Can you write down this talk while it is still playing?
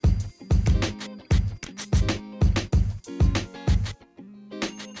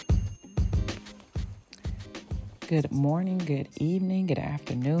Good morning, good evening, good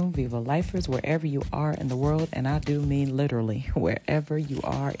afternoon, Viva Lifers, wherever you are in the world, and I do mean literally, wherever you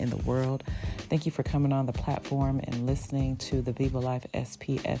are in the world. Thank you for coming on the platform and listening to the Viva Life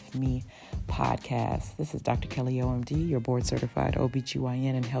SPF Me podcast. This is Dr. Kelly OMD, your board-certified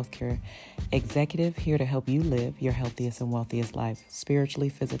OBGYN and healthcare executive, here to help you live your healthiest and wealthiest life, spiritually,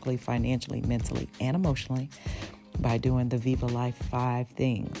 physically, financially, mentally, and emotionally, by doing the Viva Life 5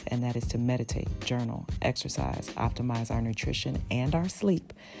 things, and that is to meditate, journal, exercise, optimize our nutrition and our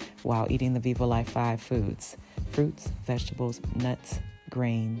sleep while eating the Viva Life 5 foods: fruits, vegetables, nuts,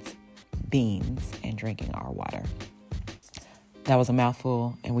 grains, beans, and drinking our water. That was a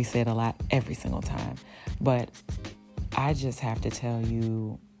mouthful, and we say it a lot every single time, but I just have to tell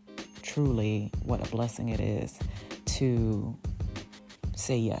you truly what a blessing it is to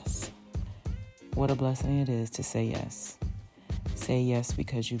say yes. What a blessing it is to say yes. Say yes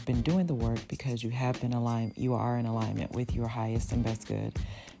because you've been doing the work, because you have been aligned. You are in alignment with your highest and best good,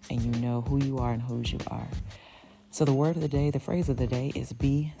 and you know who you are and whose you are. So the word of the day, the phrase of the day is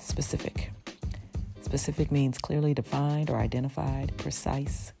be specific. Specific means clearly defined or identified,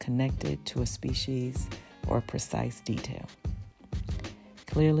 precise, connected to a species or a precise detail.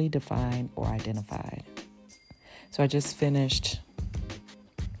 Clearly defined or identified. So I just finished.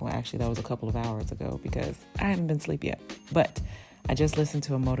 Well, actually, that was a couple of hours ago because I haven't been asleep yet. But I just listened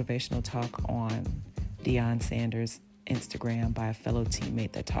to a motivational talk on Deion Sanders' Instagram by a fellow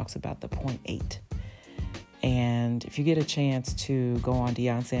teammate that talks about the 0.8. And if you get a chance to go on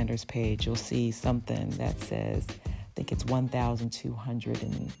Deion Sanders' page, you'll see something that says, I think it's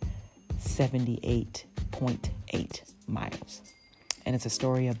 1,278.8 miles. And it's a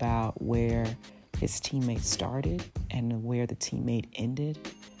story about where his teammate started and where the teammate ended,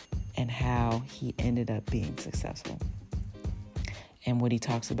 and how he ended up being successful. And what he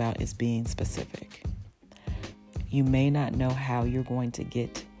talks about is being specific. You may not know how you're going to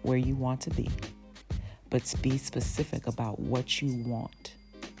get where you want to be, but be specific about what you want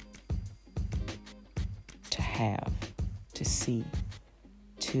to have, to see,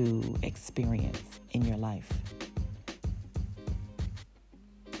 to experience in your life.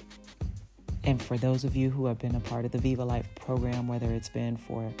 And for those of you who have been a part of the Viva Life program, whether it's been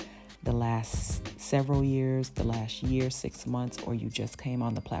for the last several years, the last year, 6 months, or you just came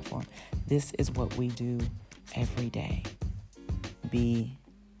on the platform, this is what we do every day. Be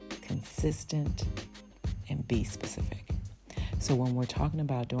consistent and be specific. So when we're talking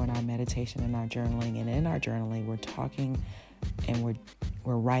about doing our meditation and our journaling, and in our journaling, we're talking and we're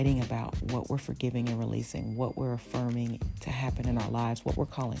writing about what we're forgiving and releasing, what we're affirming to happen in our lives, what we're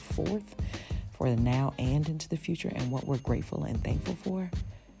calling forth for the now and into the future, and what we're grateful and thankful for.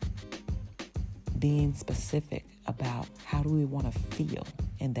 Being specific about how do we want to feel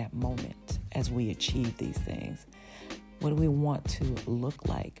in that moment as we achieve these things. What do we want to look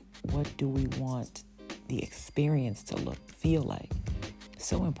like? What do we want the experience to feel like?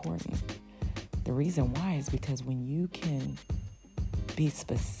 So important. The reason why is because when you can be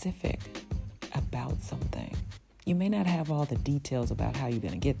specific about something, you may not have all the details about how you're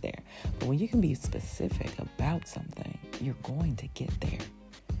going to get there, but when you can be specific about something, you're going to get there.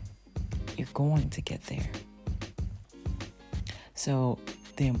 You're going to get there. So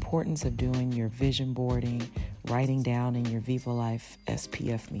the importance of doing your vision boarding, writing down in your Viva Life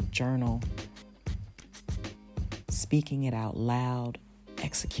SPF Me journal, speaking it out loud,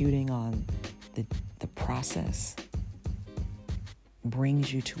 executing on the process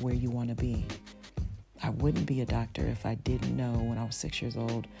brings you to where you want to be. I wouldn't be a doctor if I didn't know when I was 6 years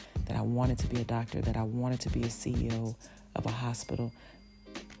old that I wanted to be a doctor, that I wanted to be a CEO of a hospital.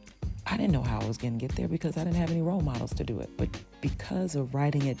 I didn't know how I was going to get there because I didn't have any role models to do it. But because of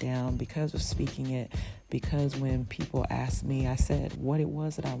writing it down, because of speaking it, because when people asked me, I said what it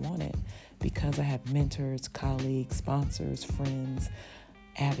was that I wanted, because I have mentors, colleagues, sponsors, friends,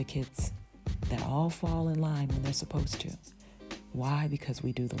 advocates that all fall in line when they're supposed to. Why? Because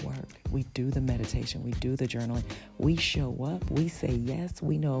we do the work. We do the meditation. We do the journaling. We show up. We say yes.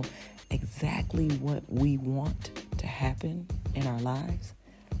 We know exactly what we want to happen in our lives.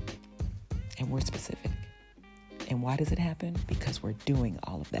 And we're specific. And why does it happen? Because we're doing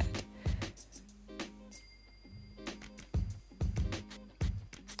all of that.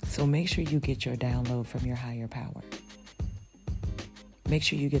 So make sure you get your download from your higher power. Make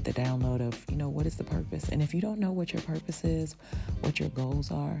sure you get the download of, what is the purpose? And if you don't know what your purpose is, what your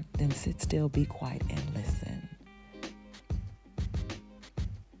goals are, then sit still, be quiet, and listen.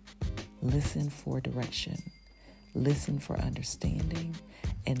 Listen for direction. Listen for understanding.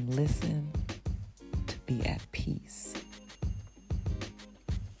 And listen to be at peace.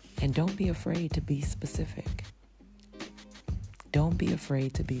 And don't be afraid to be specific. be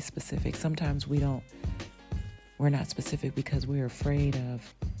afraid to be specific. Sometimes we're not specific because we're afraid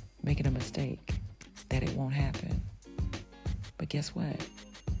of making a mistake, that it won't happen. But guess what?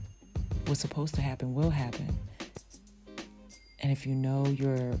 What's supposed to happen will happen. And if you know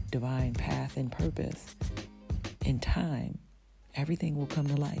your divine path and purpose, in time, everything will come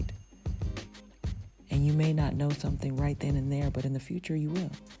to light. And you may not know something right then and there, but in the future you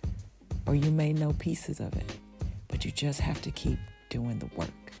will. Or you may know pieces of it, but you just have to keep doing the work.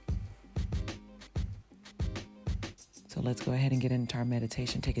 So let's go ahead and get into our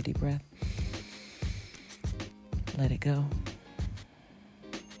meditation. Take a deep breath. Let it go.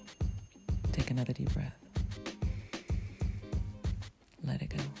 Take another deep breath. Let it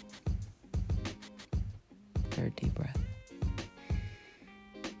go. Third deep breath.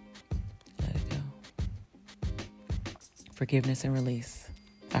 Let it go. Forgiveness and release.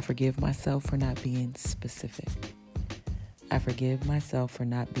 I forgive myself for not being specific. I forgive myself for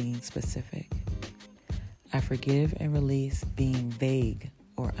not being specific. I forgive and release being vague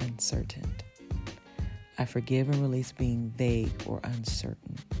or uncertain. I forgive and release being vague or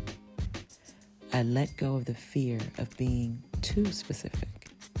uncertain. I let go of the fear of being too specific.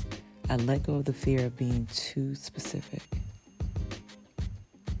 I let go of the fear of being too specific.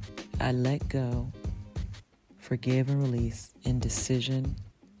 I let go, forgive and release indecision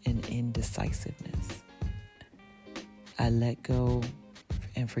and indecisiveness. I let go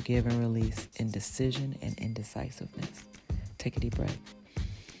and forgive and release indecision and indecisiveness. Take a deep breath.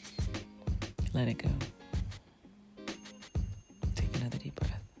 Let it go. Take another deep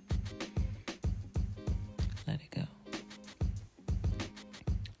breath. Let it go.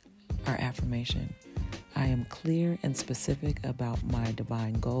 Our affirmation. I am clear and specific about my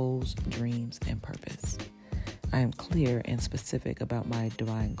divine goals, dreams, and purpose. I am clear and specific about my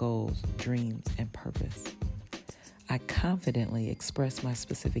divine goals, dreams, and purpose. I confidently express my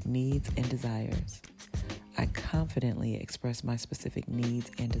specific needs and desires. I confidently express my specific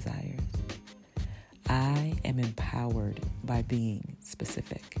needs and desires. I am empowered by being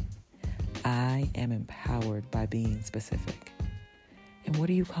specific. I am empowered by being specific. And what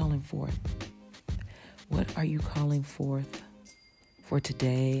are you calling forth? What are you calling forth for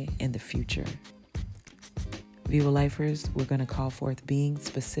today and the future? Viva Lifers, we're going to call forth being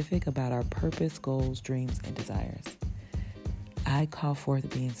specific about our purpose, goals, dreams, and desires. I call forth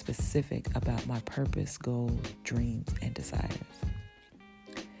being specific about my purpose, goals, dreams, and desires.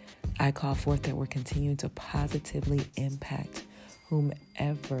 I call forth that we're continuing to positively impact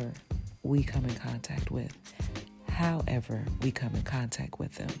whomever we come in contact with, however we come in contact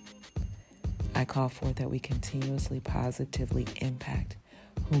with them. I call forth that we continuously positively impact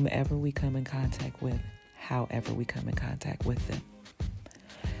whomever we come in contact with, however we come in contact with them.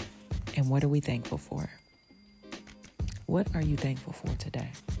 And what are we thankful for? What are you thankful for today?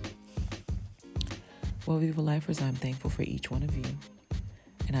 Well, Viva Lifers, I'm thankful for each one of you.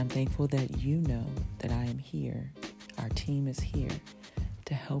 And I'm thankful that you know that I am here. Our team is here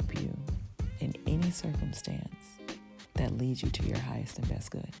to help you in any circumstance that leads you to your highest and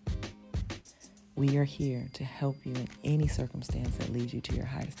best good. We are here to help you in any circumstance that leads you to your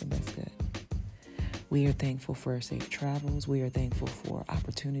highest and best good. We are thankful for safe travels. We are thankful for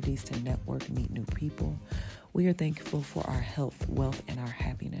opportunities to network, meet new people. We are thankful for our health, wealth, and our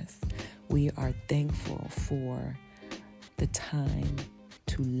happiness. We are thankful for the time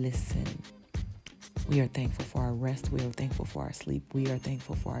to listen. We are thankful for our rest. We are thankful for our sleep. We are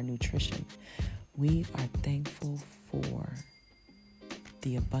thankful for our nutrition. We are thankful for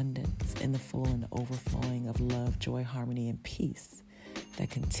the abundance and the full and overflowing of love, joy, harmony, and peace that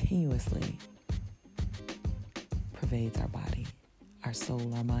continuously pervades our body, our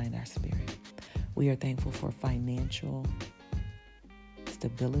soul, our mind, our spirit. We are thankful for financial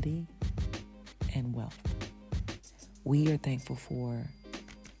stability and wealth. We are thankful for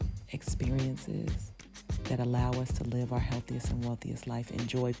experiences that allow us to live our healthiest and wealthiest life,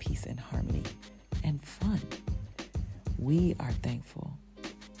 enjoy peace and harmony and fun. We are thankful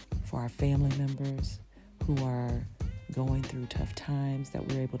for our family members who are going through tough times, that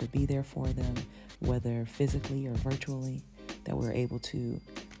we're able to be there for them, whether physically or virtually, that we're able to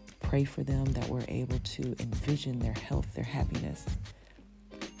pray for them, that we're able to envision their health, their happiness.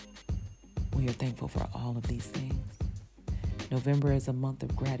 We are thankful for all of these things. November is a month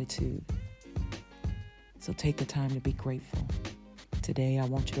of gratitude. So take the time to be grateful. Today, I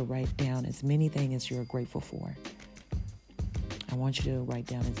want you to write down as many things as you're grateful for. I want you to write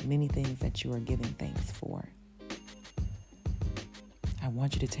down as many things that you are giving thanks for. I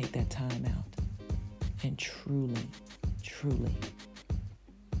want you to take that time out and truly, truly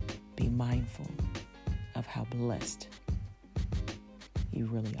be mindful of how blessed You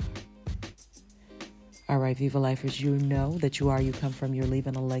really are. All right, Viva Lifers, you know that you are, you come from, you're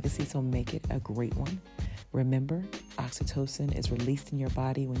leaving a legacy, so make it a great one. Remember, oxytocin is released in your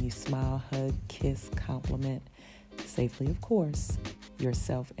body when you smile, hug, kiss, compliment, safely, of course,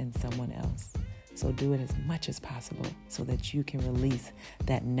 yourself and someone else. So do it as much as possible so that you can release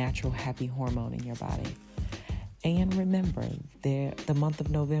that natural happy hormone in your body. And remember, the month of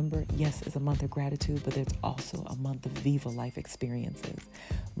November, yes, is a month of gratitude, but there's also a month of Viva Life experiences.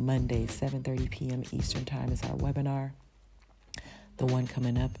 Monday, 7:30 p.m. Eastern Time is our webinar. The one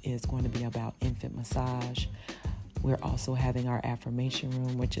coming up is going to be about infant massage. We're also having our affirmation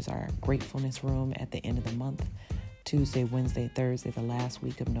room, which is our gratefulness room at the end of the month. Tuesday, Wednesday, Thursday, the last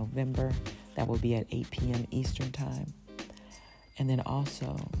week of November. That will be at 8 p.m. Eastern Time. And then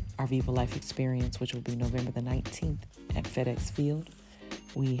also our Viva Life experience, which will be November the 19th at FedEx Field.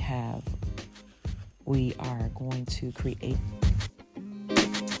 We are going to create